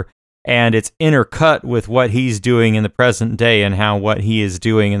father, and it's intercut with what he's doing in the present day, and how what he is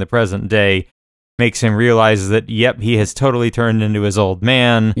doing in the present day makes him realize that, yep, he has totally turned into his old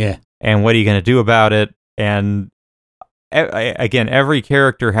man. Yeah. And what are you going to do about it? And again, every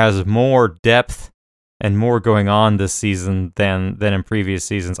character has more depth and more going on this season than in previous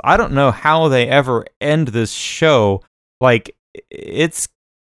seasons. I don't know how they ever end this show. Like, it's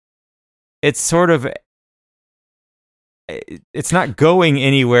sort of, it's not going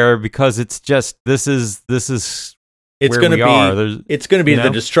anywhere, because it's just, this is it's going to be, it's going to be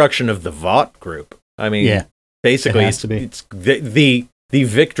the destruction of the Vought group. I mean, basically, it's the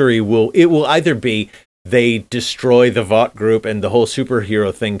victory will either be they destroy the Vought group and the whole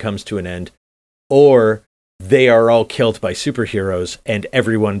superhero thing comes to an end, or they are all killed by superheroes and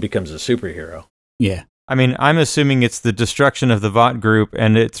everyone becomes a superhero. Yeah. I mean, I'm assuming it's the destruction of the Vought group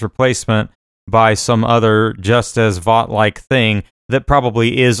and its replacement by some other just as Vought-like thing that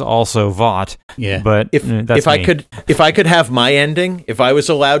probably is also Vought. Yeah. But if I could have my ending, if I was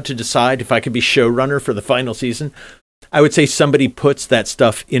allowed to decide, if I could be showrunner for the final season, I would say somebody puts that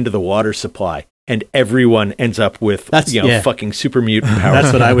stuff into the water supply, and everyone ends up with fucking super mutant powers.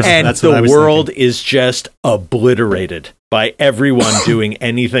 That's what I was. And that's what I the was world thinking. is just obliterated by everyone doing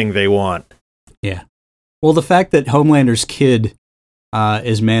anything they want. Yeah. Well, the fact that Homelander's kid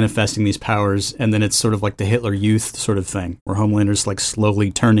is manifesting these powers, and then it's sort of like the Hitler Youth sort of thing, where Homelander's like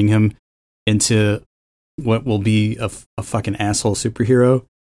slowly turning him into what will be a fucking asshole superhero.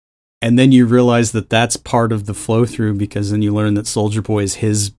 And then you realize that that's part of the flow through, because then you learn that Soldier Boy is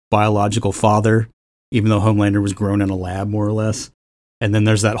his biological father, even though Homelander was grown in a lab, more or less. And then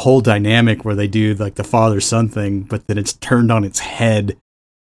there's that whole dynamic where they do like the father-son thing, but then it's turned on its head.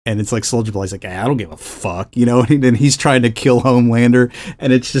 And it's like Soldier Boy's like, I don't give a fuck, you know? And he's trying to kill Homelander.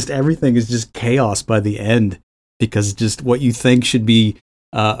 And it's just, everything is just chaos by the end, because just what you think should be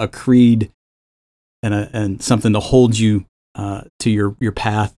a creed and something to hold you to your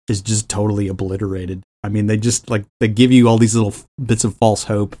path is just totally obliterated. I mean, they just they give you all these little bits of false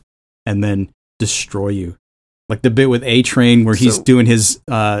hope and then destroy you. Like the bit with A-Train where he's doing his,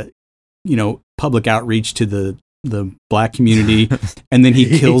 public outreach to the black community, and then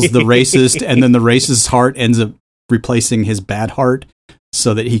he kills the racist, and then the racist's heart ends up replacing his bad heart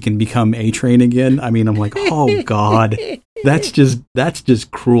so that he can become A-Train again. I mean, I'm like, oh God, that's just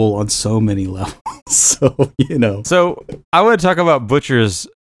cruel on so many levels. So, So I want to talk about Butcher's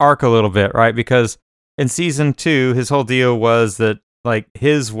arc a little bit, right? Because in season 2, his whole deal was that like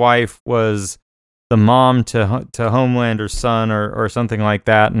his wife was the mom to Homelander's son or something like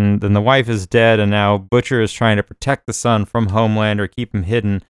that, and then the wife is dead, and now Butcher is trying to protect the son from Homelander, keep him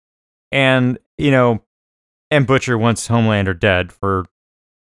hidden, and and Butcher wants Homelander dead for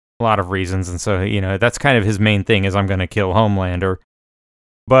a lot of reasons, and so, that's kind of his main thing, is I'm going to kill Homelander.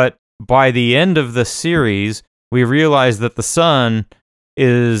 But by the end of the series, we realize that the son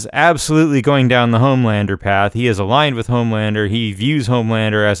is absolutely going down the Homelander path. He is aligned with Homelander. He views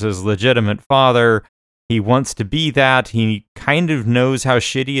Homelander as his legitimate father. He wants to be that. He kind of knows how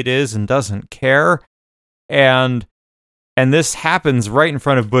shitty it is and doesn't care. And this happens right in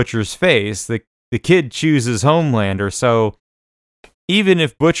front of Butcher's face. The kid chooses Homelander, so even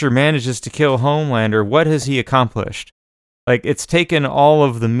if Butcher manages to kill Homelander, what has he accomplished? Like, it's taken all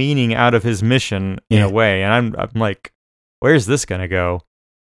of the meaning out of his mission in a way, and I'm like, where's this going to go?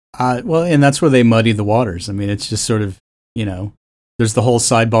 Well, and that's where they muddy the waters. I mean, it's just sort of, there's the whole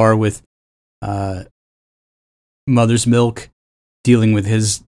sidebar with Mother's Milk dealing with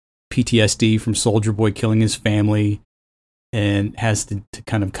his PTSD from Soldier Boy killing his family, and has to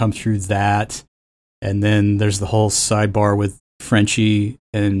kind of come through that. And then there's the whole sidebar with Frenchie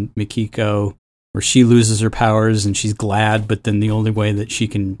and Mikiko, where she loses her powers and she's glad, but then the only way that she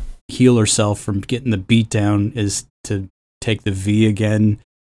can heal herself from getting the beat down is to take the V again.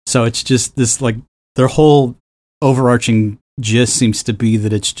 So it's just this, like, their whole overarching gist seems to be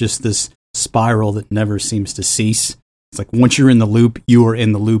that it's just this spiral that never seems to cease. It's like, once you're in the loop, you are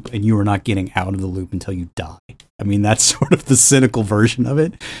in the loop, and you are not getting out of the loop until you die. I mean, that's sort of the cynical version of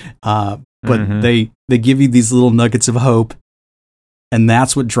it. But they give you these little nuggets of hope, and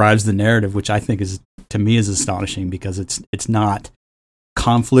that's what drives the narrative, which I think is, to me, is astonishing, because it's not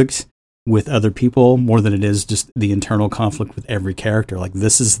conflict with other people more than it is just the internal conflict with every character. Like,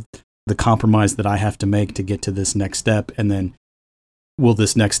 this is the compromise that I have to make to get to this next step, and then will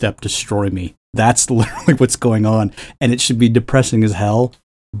this next step destroy me? That's literally what's going on, and it should be depressing as hell,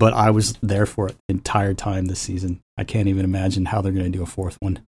 but I was there for it the entire time this season. I can't even imagine how they're going to do a fourth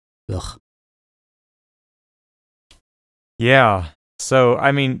one. Ugh. Yeah. So,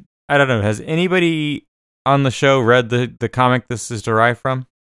 I mean, I don't know. Has anybody on the show read the comic this is derived from?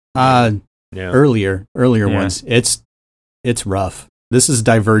 Earlier ones. It's rough. This is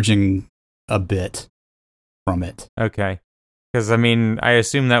diverging a bit from it. Okay. Because, I mean, I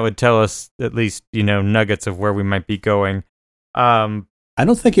assume that would tell us at least, nuggets of where we might be going. I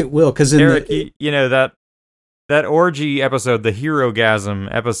don't think it will, because Eric, that orgy episode, the Hero-gasm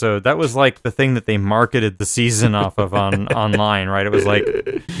episode, that was like the thing that they marketed the season off of online, right? It was like,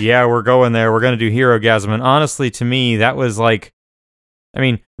 yeah, we're going there, we're going to do Hero-gasm. And honestly, to me, that was like, I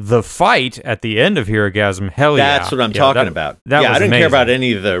mean, the fight at the end of Hero-gasm, hell yeah. That's what I'm talking about. That was I didn't amazing. care about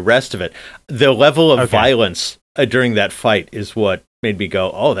any of the rest of it. The level of violence during that fight is what made me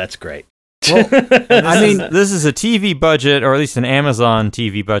go, oh, that's great. Well, this is a TV budget, or at least an Amazon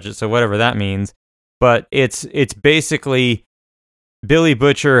TV budget, so whatever that means. But it's basically Billy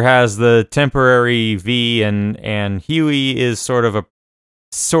Butcher has the temporary V, and Huey is sort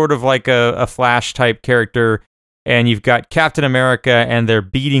of like a Flash type character, and you've got Captain America, and they're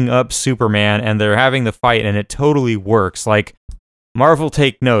beating up Superman, and they're having the fight, and it totally works. Like, Marvel,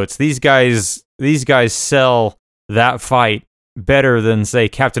 take notes. These guys sell that fight better than, say,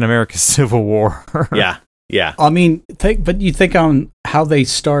 Captain America's Civil War. Yeah. I mean, but you think on how they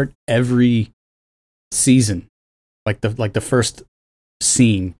start every season, like the first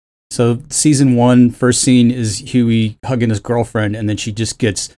scene. So season 1, first scene is Huey hugging his girlfriend, and then she just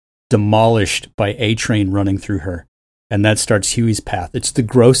gets demolished by A-Train running through her, and that starts Huey's path. It's the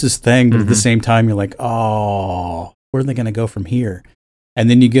grossest thing, but at the same time, you're like, oh, where are they going to go from here? And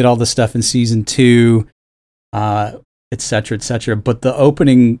then you get all the stuff in season 2, et cetera, but the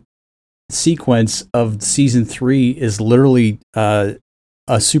opening sequence of season 3 is literally a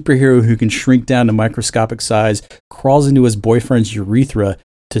superhero who can shrink down to microscopic size, crawls into his boyfriend's urethra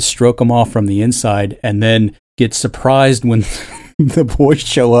to stroke him off from the inside, and then gets surprised when the boys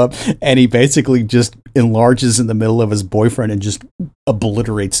show up, and he basically just enlarges in the middle of his boyfriend and just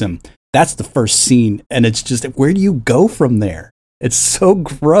obliterates him. That's the first scene, and it's just, where do you go from there? It's so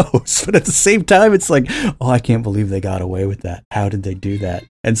gross, but at the same time, it's like, oh, I can't believe they got away with that. How did they do that?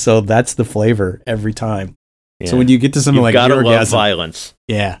 And so that's the flavor every time. Yeah. So when you get to something like Hero-gasm, love violence.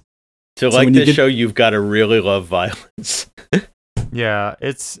 Yeah. To like this show, you've got to really love violence. Yeah,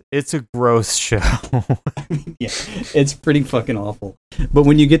 it's a gross show. Yeah, it's pretty fucking awful. But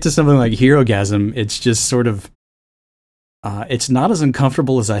when you get to something like Hero-gasm, it's just sort of, it's not as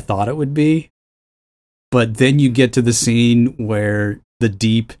uncomfortable as I thought it would be. But then you get to the scene where the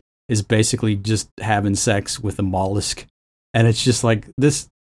Deep is basically just having sex with a mollusk. And it's just like, this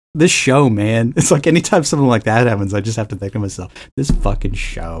show, man. It's like anytime something like that happens, I just have to think to myself, this fucking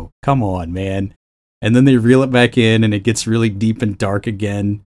show. Come on, man. And then they reel it back in, and it gets really deep and dark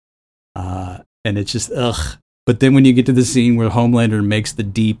again. And it's just, ugh. But then when you get to the scene where Homelander makes the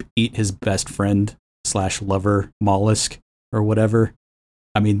Deep eat his best friend / lover, Mollusk, or whatever,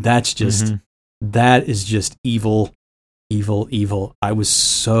 I mean, that's just, that is just evil, evil, evil. I was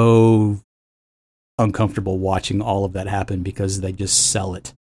so uncomfortable watching all of that happen because they just sell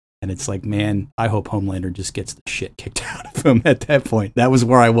it. And it's like, man, I hope Homelander just gets the shit kicked out of him at that point. That was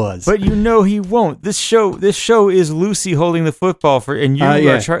where I was. But you know he won't. This show is Lucy holding the football and you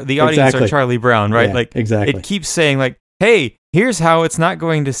are the audience are Charlie Brown, right? Yeah, like exactly. It keeps saying like, hey, here's how it's not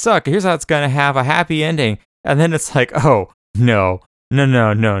going to suck. Here's how it's going to have a happy ending. And then it's like, oh, no.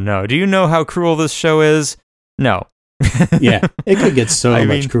 Do you know how cruel this show is? No. Yeah, it could get so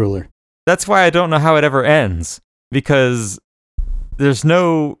much crueler. That's why I don't know how it ever ends, because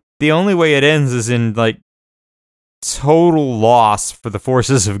the only way it ends is in like total loss for the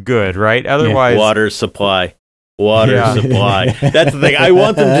forces of good, right? Otherwise, water supply. That's the thing. I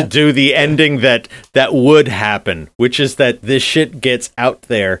want them to do the ending that would happen, which is that this shit gets out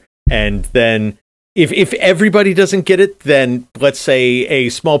there, and then if everybody doesn't get it, then let's say a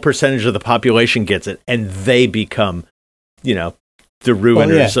small percentage of the population gets it, and they become, the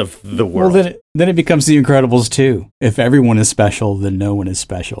ruiners of the world. Well, then it becomes The Incredibles 2. If everyone is special, then no one is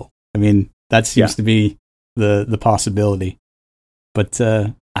special. I mean, that seems to be the possibility. But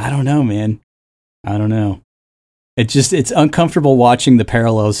I don't know, man. I don't know. It's uncomfortable watching the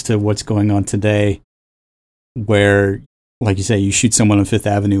parallels to what's going on today, where, like you say, you shoot someone on Fifth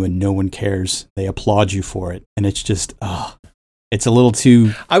Avenue and no one cares. They applaud you for it. And it's just, it's a little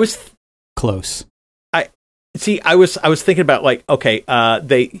too close. I was thinking about, like, okay,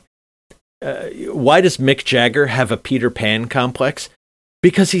 why does Mick Jagger have a Peter Pan complex?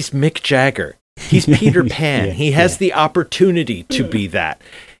 Because he's Mick Jagger. He's Peter Pan. He has the opportunity to be that.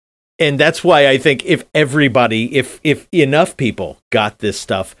 And that's why I think if enough people got this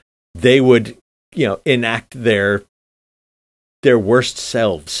stuff, they would, enact their worst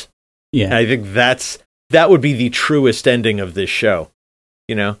selves. Yeah. And I think that would be the truest ending of this show.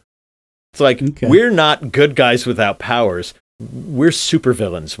 It's like, we're not good guys without powers. We're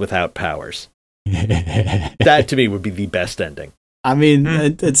supervillains without powers. That, to me, would be the best ending. I mean,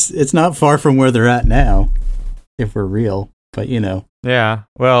 it's not far from where they're at now, if we're real. But, Yeah.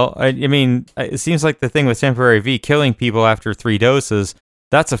 Well, I mean, it seems like the thing with Temporary V, killing people after 3 doses,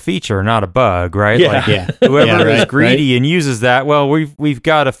 that's a feature, not a bug, right? Yeah. Like, whoever is greedy and uses that, well, we've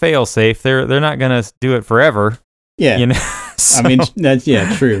got a fail safe. They're not going to do it forever. Yeah. So. I mean, that's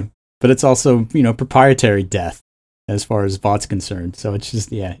true. But it's also, proprietary death as far as Vought's concerned. So it's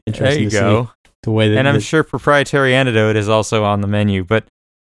just, interesting to see the way that... And I'm sure proprietary antidote is also on the menu. But,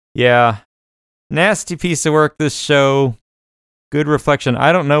 yeah, nasty piece of work, this show. Good reflection.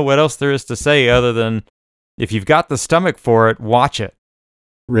 I don't know what else there is to say other than if you've got the stomach for it, watch it.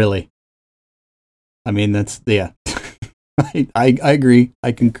 Really. I mean, that's, I agree.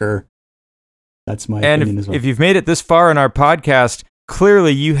 I concur. That's my opinion as well. If you've made it this far in our podcast,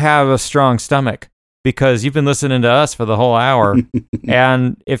 clearly you have a strong stomach because you've been listening to us for the whole hour.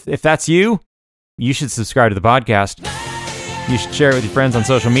 And if that's you should subscribe to the podcast. You should share it with your friends on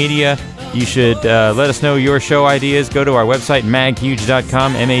social media. You should let us know your show ideas. Go to our website,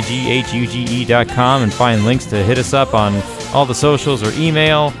 maghuge.com, maghuge.com, and find links to hit us up on all the socials or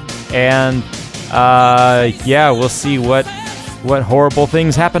email. And we'll see what horrible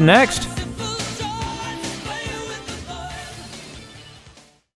things happen next.